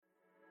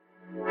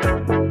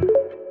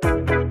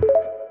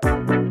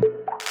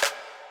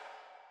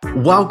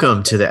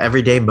Welcome to the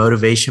Everyday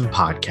Motivation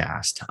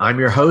Podcast. I'm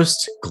your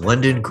host,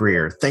 Glendon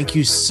Greer. Thank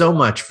you so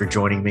much for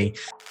joining me.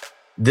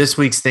 This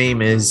week's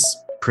theme is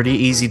pretty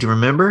easy to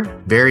remember,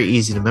 very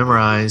easy to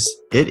memorize.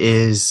 It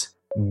is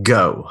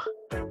go.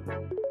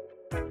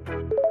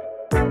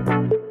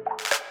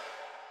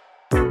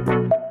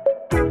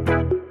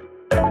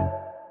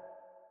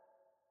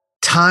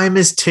 Time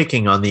is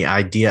ticking on the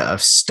idea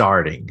of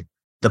starting,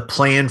 the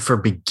plan for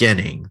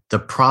beginning, the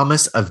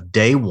promise of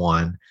day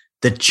one,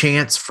 the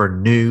chance for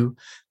new,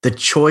 the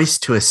choice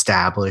to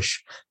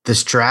establish, the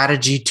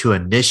strategy to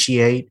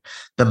initiate,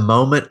 the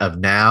moment of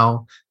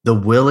now, the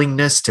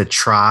willingness to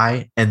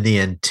try, and the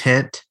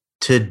intent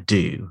to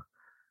do.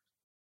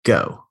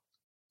 Go.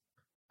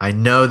 I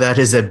know that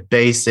is a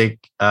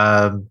basic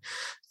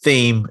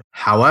theme.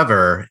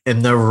 However,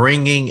 in the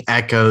ringing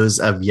echoes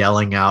of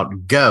yelling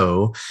out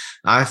go,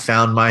 I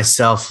found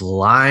myself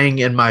lying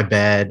in my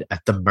bed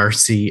at the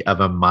mercy of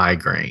a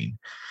migraine.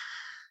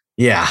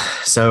 Yeah.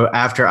 So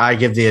after I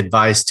give the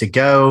advice to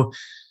go,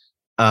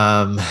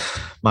 my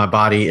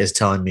body is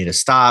telling me to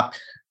stop,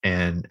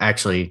 and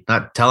actually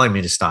not telling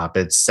me to stop.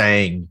 It's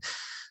saying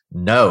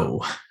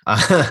no.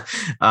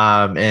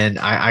 And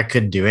I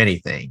couldn't do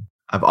anything.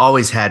 I've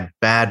always had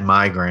bad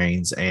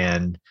migraines,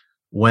 and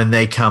when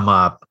they come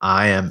up,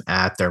 I am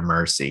at their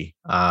mercy.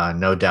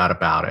 No doubt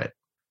about it.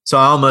 So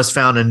I almost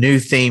found a new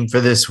theme for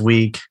this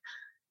week,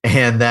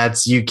 and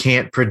that's you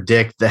can't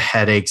predict the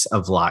headaches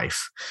of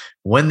life.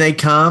 When they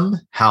come,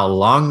 how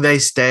long they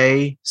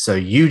stay. So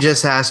you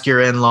just ask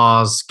your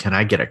in-laws, can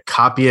I get a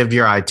copy of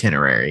your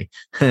itinerary?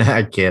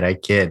 I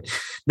kid.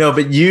 No,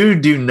 but you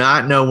do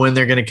not know when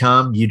they're going to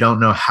come. You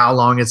don't know how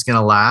long it's going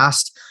to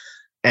last.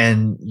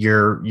 And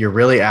you're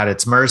really at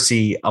its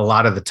mercy a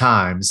lot of the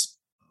times.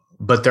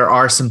 But there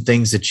are some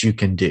things that you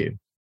can do.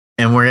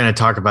 And we're going to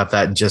talk about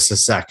that in just a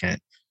second.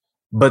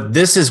 But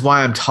this is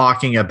why I'm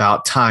talking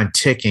about time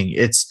ticking.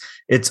 It's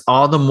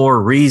all the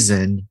more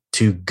reason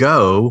to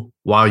go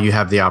while you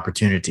have the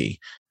opportunity,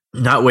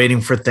 not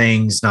waiting for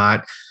things,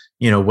 not,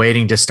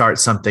 waiting to start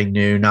something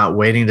new, not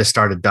waiting to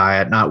start a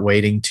diet, not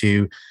waiting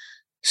to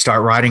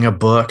start writing a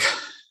book.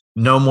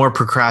 No more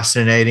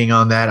procrastinating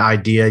on that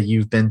idea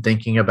you've been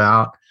thinking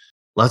about.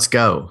 Let's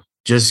go.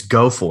 Just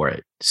go for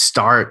it.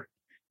 Start,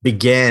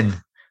 begin,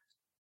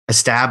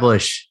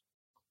 establish,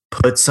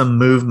 put some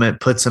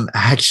movement, put some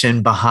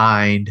action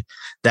behind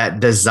that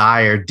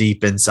desire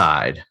deep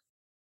inside.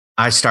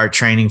 I start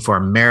training for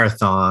a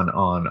marathon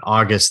on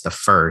August the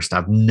 1st.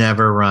 I've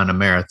never run a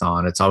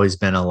marathon. It's always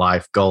been a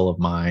life goal of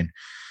mine.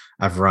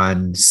 I've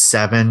run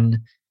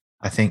 7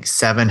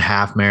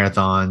 half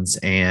marathons,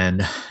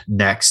 and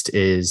next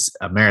is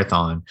a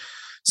marathon.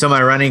 So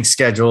my running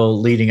schedule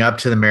leading up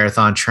to the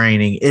marathon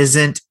training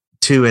isn't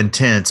too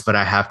intense, but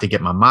I have to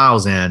get my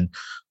miles in,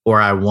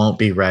 or I won't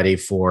be ready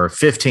for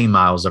 15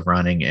 miles of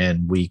running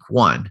in week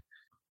 1.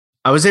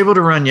 I was able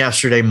to run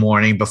yesterday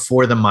morning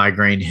before the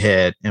migraine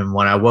hit. And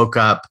when I woke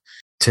up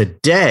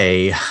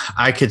today,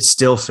 I could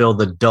still feel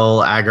the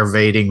dull,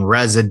 aggravating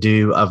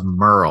residue of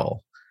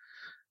Merle.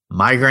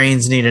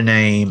 Migraines need a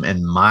name,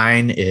 and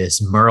mine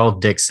is Merle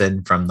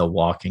Dixon from The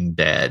Walking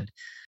Dead.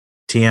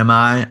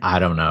 TMI? I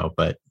don't know,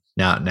 but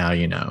now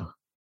you know.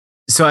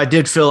 So I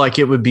did feel like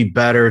it would be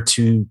better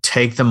to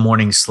take the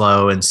morning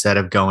slow instead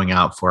of going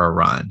out for a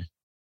run.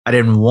 I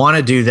didn't want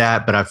to do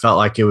that, but I felt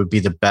like it would be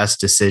the best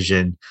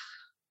decision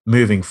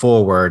moving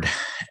forward.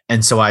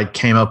 And so I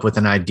came up with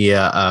an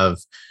idea of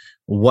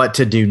what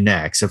to do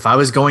next. If I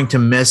was going to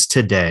miss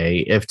today,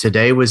 if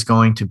today was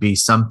going to be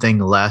something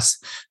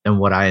less than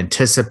what I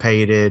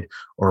anticipated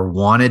or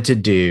wanted to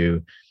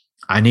do,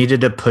 I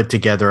needed to put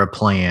together a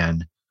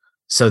plan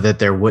so that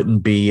there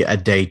wouldn't be a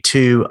day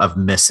 2 of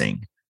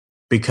missing.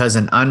 Because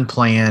an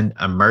unplanned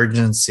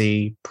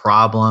emergency,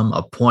 problem,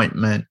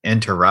 appointment,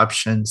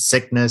 interruption,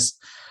 sickness,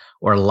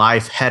 or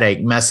life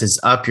headache messes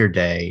up your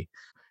day,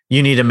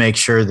 you need to make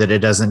sure that it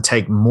doesn't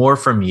take more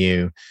from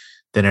you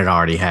than it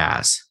already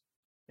has.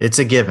 It's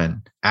a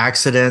given.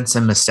 Accidents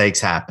and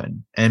mistakes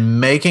happen. And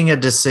making a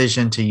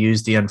decision to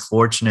use the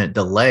unfortunate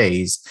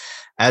delays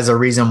as a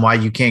reason why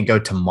you can't go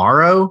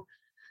tomorrow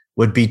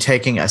would be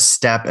taking a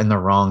step in the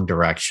wrong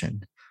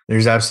direction.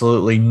 There's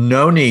absolutely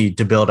no need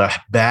to build a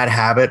bad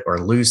habit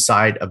or lose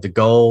sight of the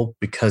goal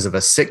because of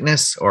a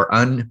sickness or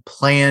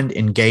unplanned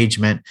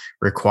engagement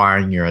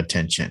requiring your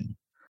attention.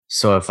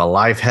 So if a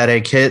life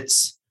headache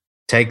hits,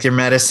 take your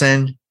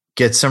medicine,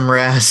 get some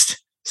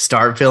rest,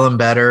 start feeling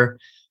better,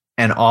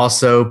 and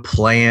also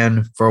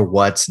plan for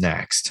what's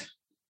next.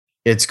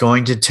 It's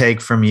going to take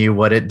from you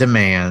what it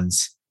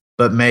demands,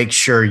 but make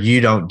sure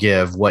you don't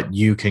give what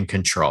you can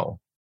control.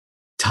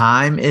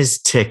 Time is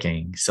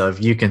ticking. So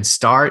if you can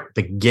start,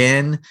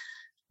 begin,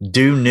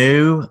 do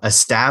new,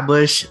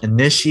 establish,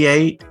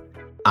 initiate,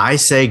 I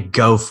say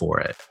go for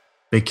it,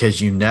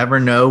 because you never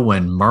know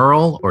when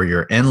Merle or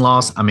your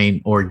in-laws,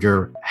 or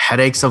your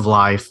headaches of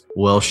life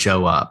will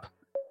show up.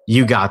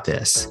 You got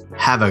this.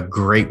 Have a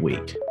great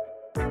week.